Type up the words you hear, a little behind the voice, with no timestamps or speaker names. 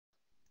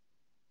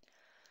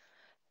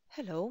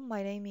Hello,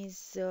 my name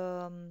is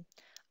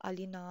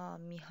Alina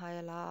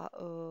Mihaela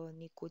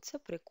Nicuță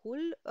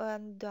Precul,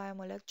 and I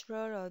am a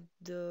lecturer at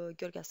the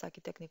Gheorghe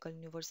Saki Technical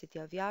University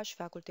of Iași,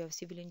 Faculty of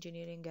Civil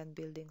Engineering and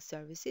Building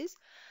Services.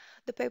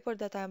 The paper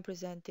that I am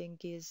presenting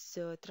is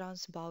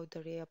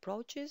Transboundary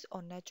Approaches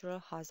on Natural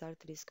Hazard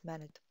Risk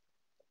Management.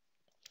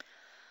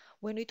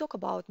 When we talk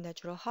about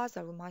natural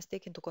hazard, we must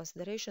take into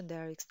consideration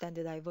their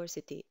extended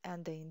diversity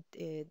and the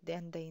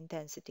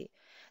intensity.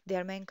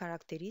 Their main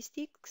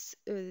characteristic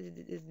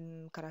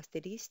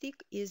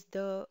is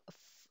the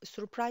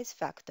surprise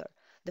factor,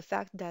 the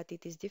fact that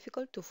it is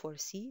difficult to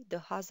foresee the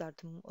hazard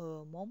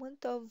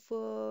moment of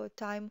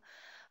time,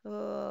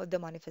 the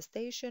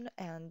manifestation,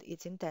 and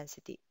its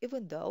intensity,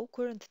 even though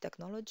current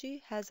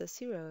technology has a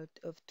series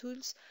of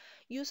tools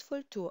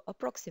useful to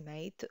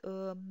approximate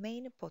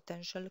main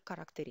potential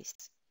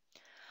characteristics.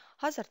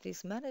 Hazard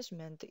risk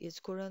management is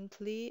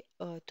currently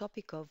a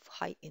topic of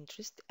high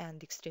interest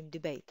and extreme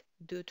debate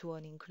due to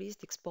an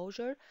increased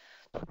exposure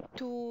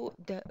to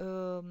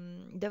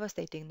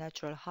devastating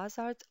natural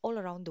hazards all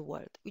around the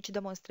world, which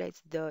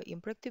demonstrates the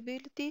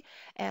unpredictability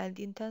and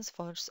intense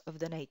force of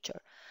the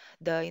nature.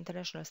 The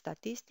international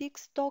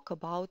statistics talk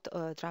about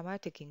a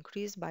dramatic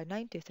increase by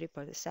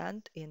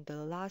 93% in the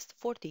last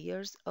 40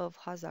 years of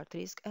hazard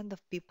risk and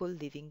of people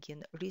living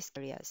in risk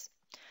areas.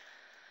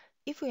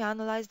 If we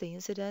analyze the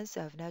incidence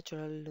of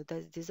natural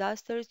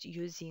disasters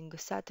using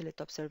satellite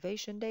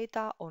observation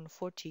data on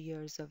 40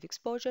 years of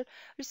exposure,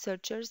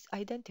 researchers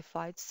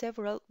identified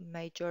several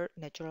major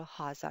natural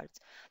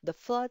hazards: the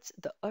floods,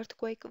 the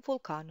earthquake,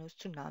 volcanoes,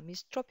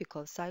 tsunamis,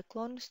 tropical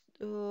cyclones,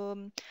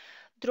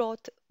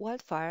 drought,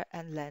 wildfire,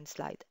 and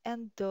landslide,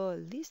 and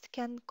the list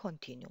can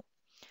continue.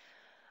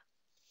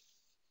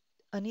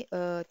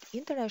 At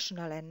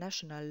international and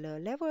national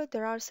level,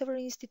 there are several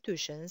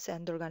institutions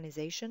and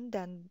organizations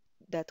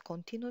that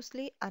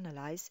continuously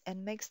analyze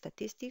and make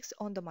statistics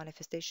on the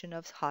manifestation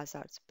of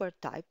hazards per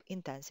type,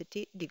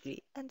 intensity,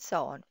 degree, and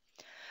so on.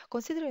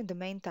 Considering the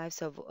main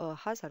types of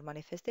hazard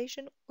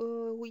manifestation,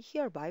 we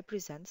hereby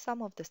present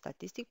some of the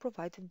statistics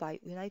provided by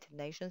United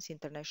Nations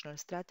International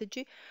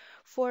Strategy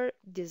for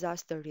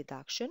Disaster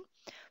Reduction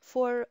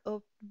for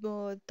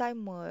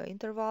time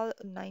interval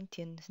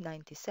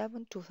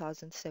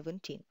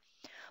 1997-2017.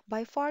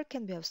 By far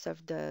can be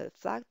observed the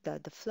fact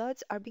that the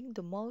floods are being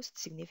the most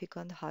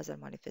significant hazard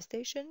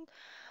manifestation,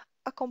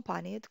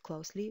 accompanied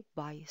closely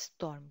by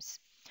storms.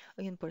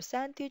 In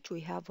percentage, we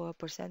have a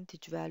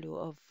percentage value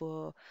of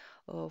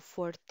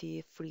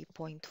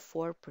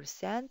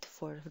 43.4%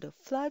 for the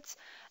floods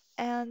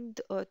and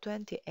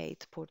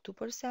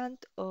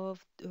 28.2%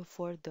 of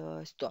for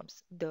the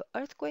storms. The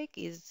earthquake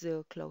is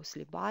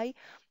closely by,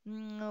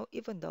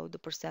 even though the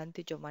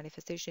percentage of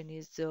manifestation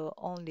is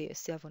only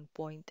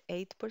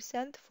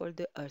 7.8% for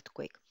the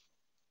earthquake.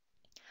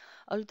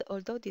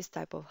 Although this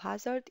type of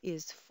hazard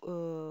is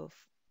from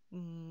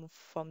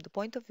the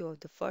point of view of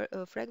the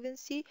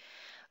frequency,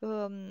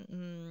 um,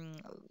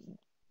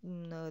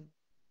 mm, uh,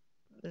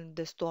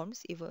 the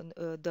storms, even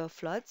the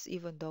floods,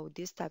 even though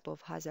this type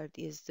of hazard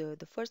is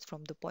the first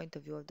from the point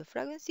of view of the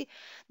frequency,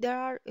 there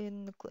are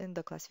in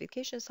the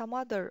classification some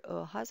other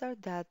hazard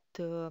that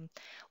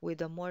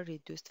with a more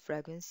reduced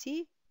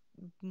frequency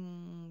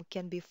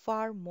can be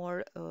far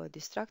more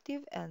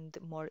destructive and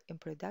more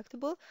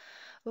unpredictable,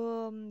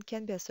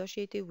 can be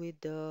associated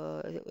with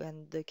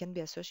can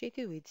be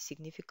associated with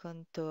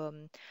significant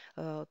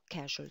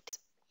casualties.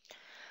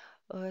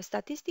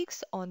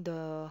 Statistics on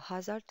the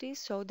hazard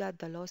risk show that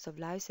the loss of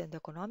lives and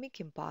economic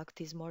impact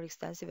is more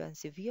extensive and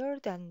severe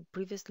than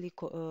previously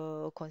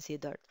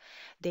considered.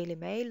 Daily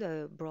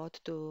Mail brought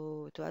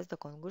to us the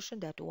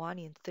conclusion that 1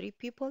 in 3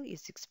 people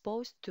is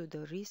exposed to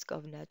the risk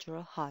of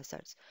natural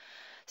hazards.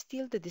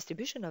 Still, the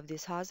distribution of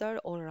this hazard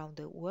all around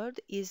the world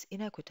is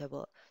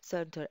inequitable.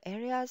 Certain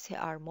areas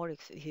are more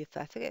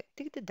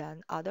affected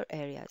than other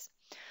areas.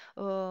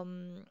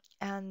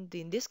 And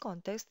in this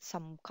context,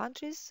 some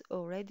countries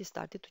already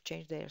started to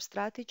change their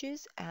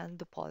strategies and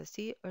the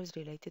policy is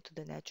related to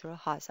the natural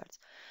hazards.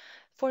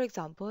 For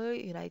example,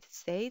 United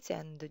States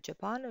and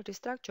Japan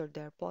restructured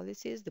their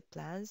policies, the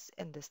plans,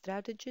 and the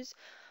strategies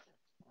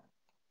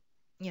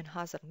in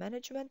hazard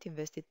management,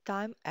 invested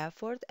time,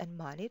 effort, and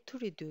money to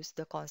reduce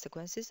the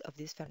consequences of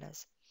these phenomena.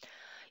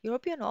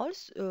 Union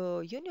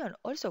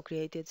also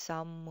created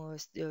some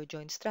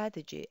joint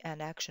strategy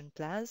and action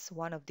plans,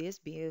 one of these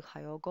being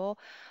Hyogo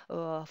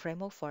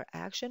Framework for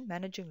Action,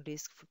 Managing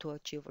Risk to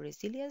Achieve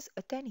Resilience,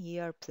 a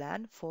 10-year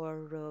plan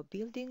for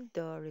building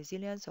the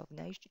resilience of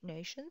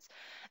nations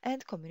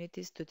and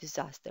communities to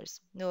disasters.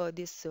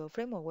 This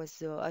framework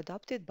was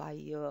adopted by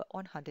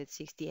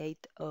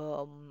 168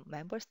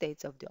 member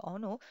states of the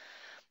ONU,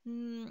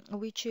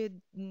 which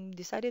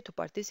decided to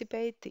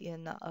participate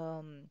in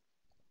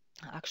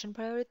action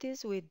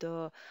priorities with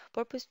the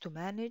purpose to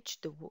manage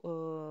to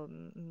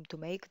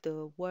make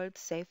the world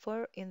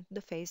safer in the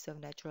face of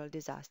natural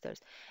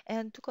disasters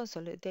and to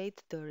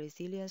consolidate the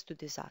resilience to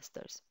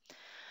disasters.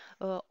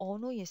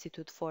 ONU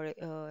Institute for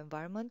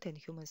Environment and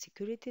Human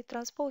Security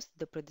transposed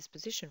the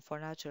predisposition for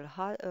natural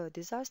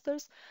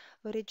disasters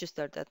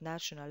registered at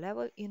national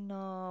level in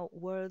a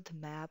world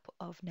map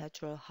of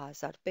natural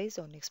hazard based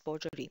on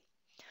exposure.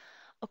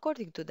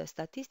 According to the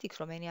statistics,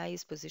 Romania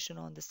is positioned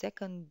on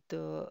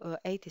the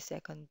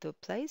 82nd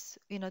place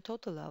in a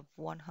total of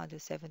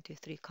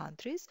 173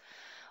 countries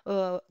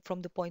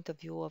from the point of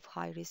view of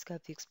high risk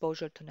of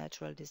exposure to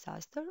natural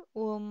disaster,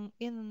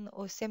 in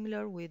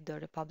similar with the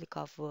Republic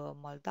of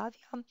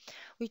Moldavia,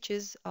 which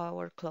is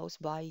our close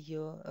by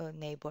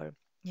neighbor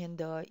in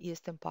the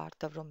eastern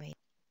part of Romania.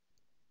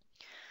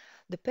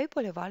 The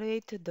paper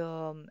evaluated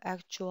the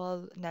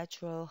actual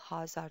natural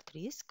hazard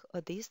risk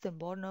at the eastern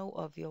border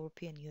of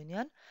European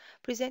Union,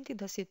 presenting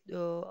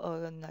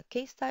a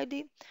case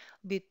study,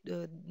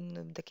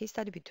 the case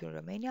study between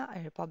Romania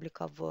and Republic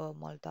of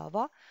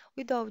Moldova,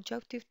 with the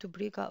objective to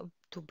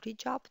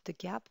bridge up the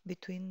gap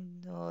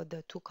between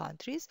the two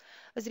countries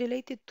as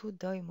related to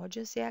the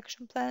emergency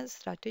action plans,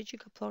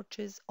 strategic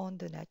approaches on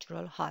the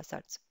natural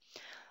hazards.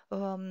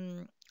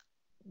 Um,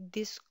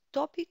 this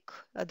topic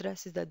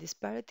addresses the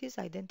disparities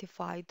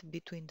identified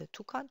between the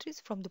two countries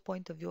from the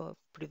point of view of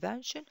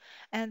prevention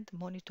and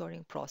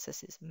monitoring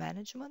processes,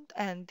 management,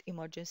 and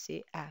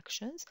emergency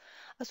actions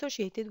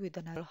associated with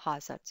the natural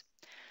hazards.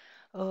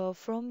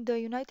 From the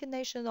United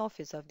Nations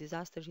Office of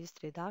Disaster Risk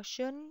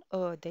Reduction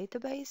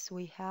database,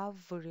 we have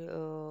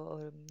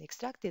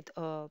extracted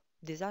a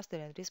disaster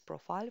and risk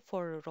profile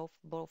for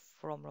both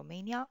from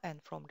Romania and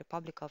from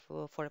Republic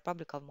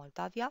of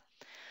Moldavia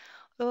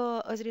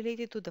as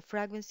related to the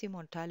frequency,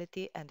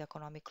 mortality, and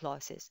economic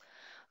losses.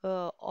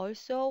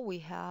 Also, we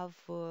have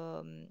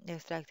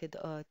extracted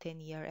a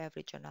 10-year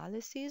average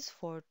analysis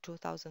for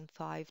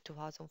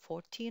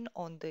 2005-2014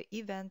 on the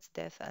events,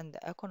 death, and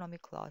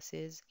economic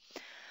losses.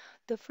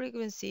 The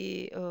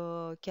frequency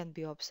can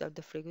be observed,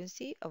 the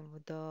frequency of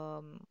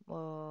the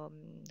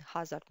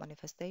hazard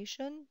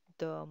manifestation,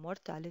 the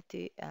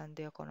mortality, and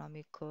the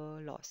economic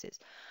losses.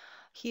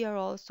 Here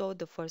also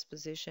the first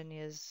position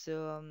is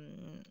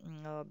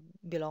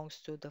belongs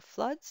to the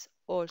floods,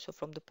 also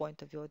from the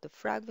point of view of the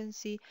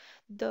frequency,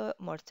 the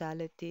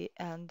mortality,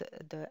 and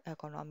the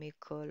economic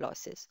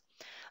losses.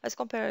 As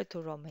compared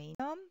to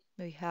Romania,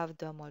 we have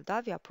the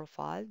Moldavia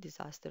profile,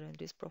 disaster and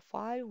risk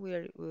profile.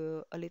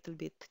 We're a little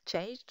bit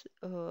changed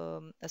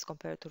as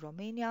compared to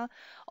Romania.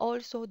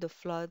 Also, the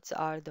floods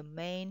are the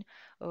main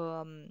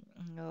um,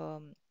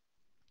 um,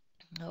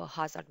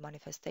 hazard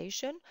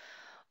manifestation.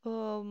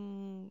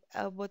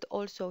 But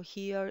also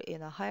here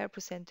in a higher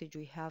percentage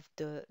we have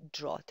the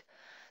drought.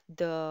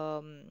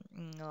 The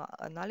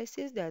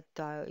analysis that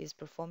is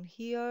performed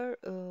here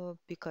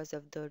because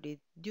of the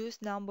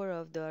reduced number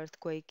of the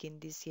earthquake in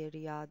this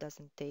area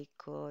doesn't take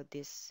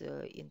this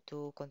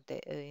into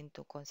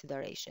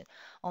consideration.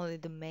 Only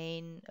the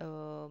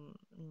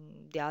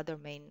other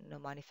main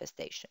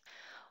manifestation.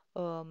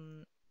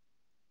 Um,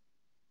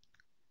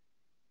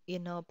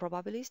 in a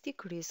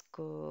probabilistic risk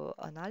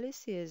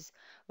analysis,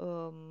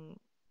 um,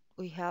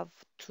 we have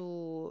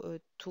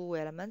two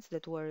elements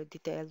that were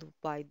detailed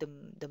by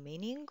the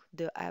meaning,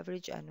 the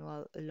average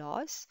annual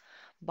loss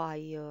by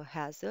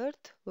hazard,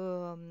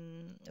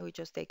 which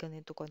was taken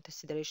into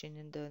consideration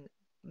in the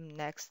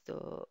next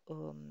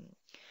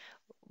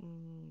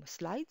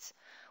slides,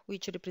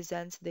 which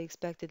represents the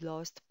expected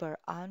loss per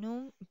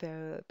annum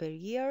per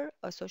year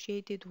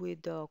associated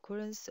with the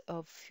occurrence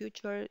of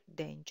future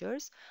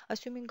dangers,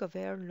 assuming a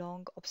very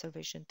long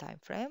observation time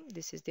frame.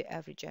 This is the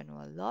average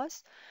annual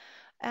loss.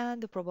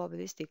 And the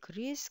probabilistic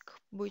risk,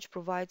 which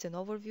provides an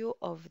overview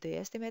of the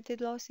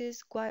estimated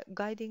losses,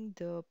 guiding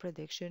the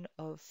prediction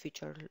of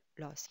future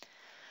loss.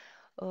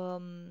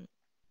 Um,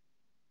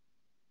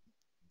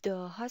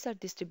 the hazard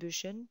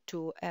distribution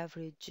to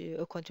average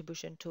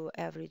contribution to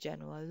average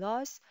annual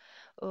loss,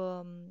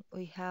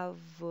 we have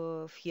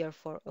here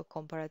for a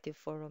comparative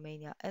for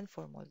Romania and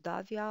for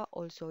Moldavia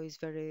also is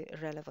very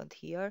relevant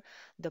here,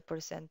 the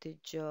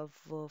percentage of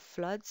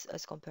floods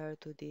as compared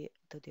to the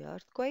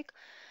earthquake,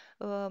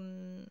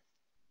 um,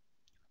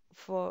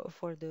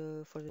 for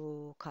the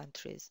two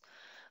countries.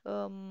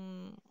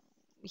 um,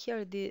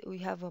 Here we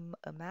have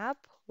a map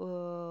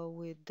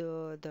with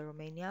the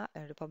Romania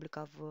and Republic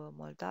of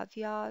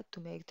Moldavia to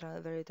make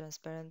very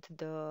transparent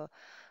the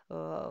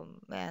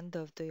end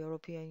of the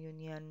European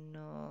Union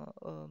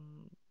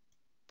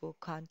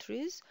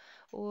countries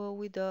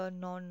with the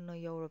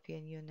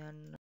non-European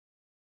Union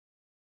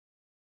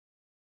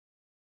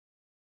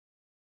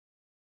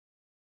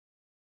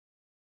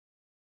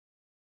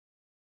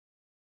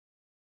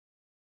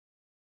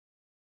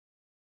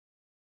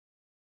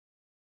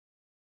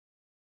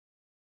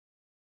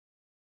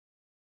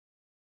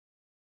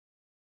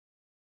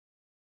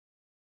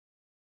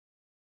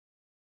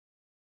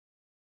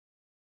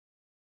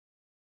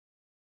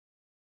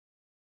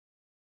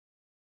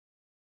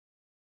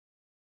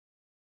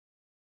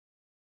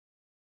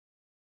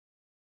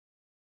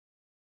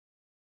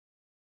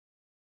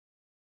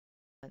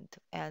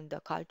and a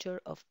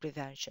culture of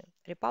prevention.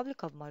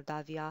 Republic of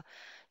Moldavia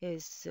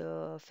is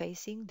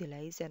facing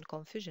delays and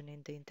confusion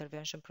in the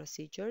intervention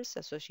procedures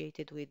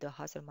associated with the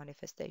hazard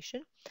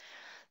manifestation,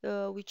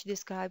 which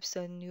describes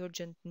an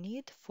urgent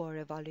need for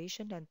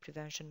evaluation and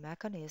prevention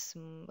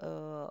mechanism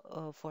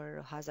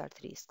for hazard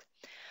risks.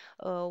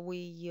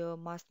 We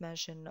must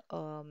mention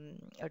a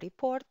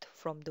report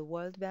from the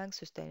World Bank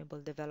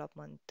Sustainable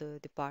Development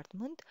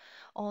Department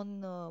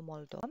on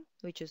Moldova,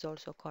 which is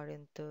also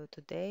current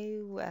today,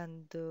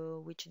 and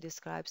which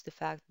describes the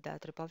fact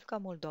that Republica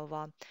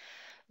Moldova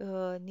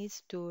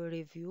needs to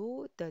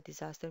review the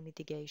disaster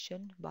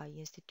mitigation by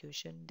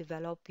institution,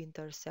 develop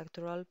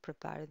intersectoral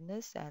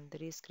preparedness and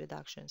risk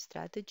reduction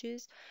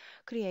strategies,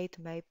 create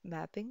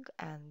mapping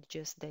and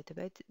just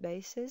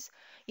databases,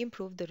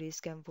 improve the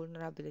risk and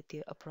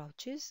vulnerability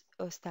approaches,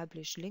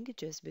 establish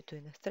linkages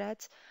between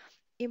threats,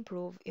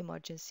 improve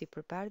emergency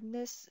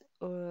preparedness,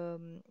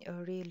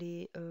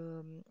 early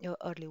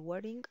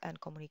warning and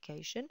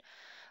communication,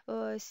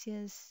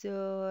 since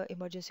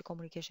emergency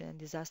communication and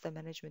disaster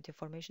management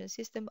information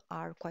system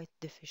are quite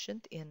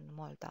deficient in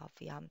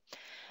Moldavia,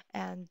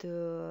 and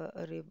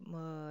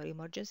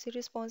emergency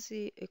response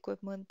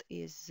equipment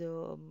is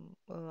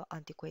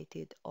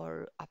antiquated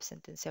or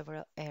absent in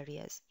several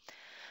areas.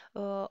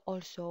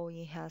 Also,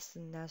 enhance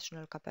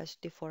national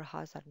capacity for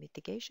hazard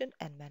mitigation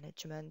and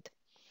management,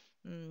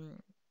 mm,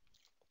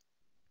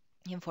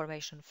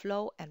 information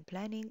flow and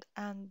planning,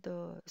 and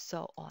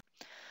so on.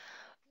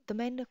 The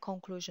main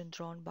conclusion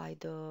drawn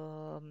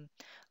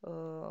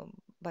uh,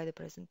 by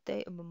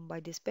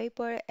this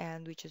paper,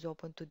 and which is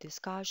open to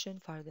discussion,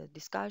 further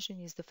discussion,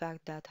 is the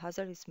fact that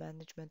hazard risk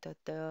management at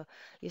the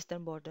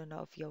eastern border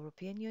of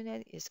European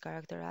Union is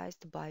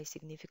characterized by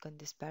significant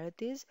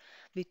disparities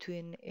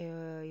between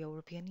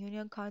European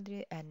Union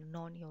country and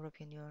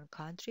non-European Union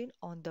country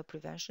on the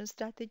prevention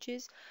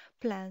strategies,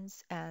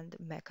 plans, and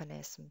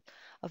mechanism,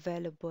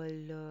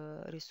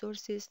 available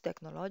resources,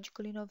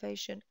 technological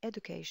innovation,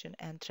 education,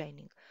 and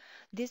training.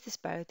 These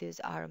disparities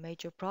are a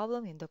major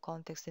problem in the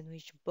context in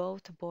which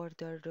both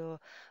border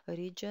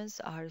regions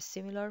are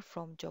similar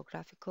from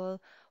geographical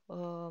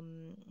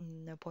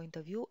point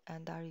of view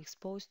and are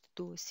exposed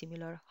to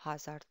similar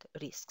hazard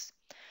risks.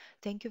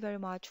 Thank you very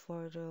much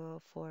for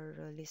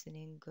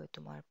listening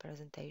to my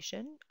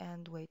presentation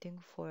and waiting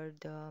for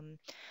the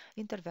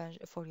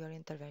intervention for your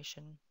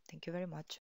intervention. Thank you very much.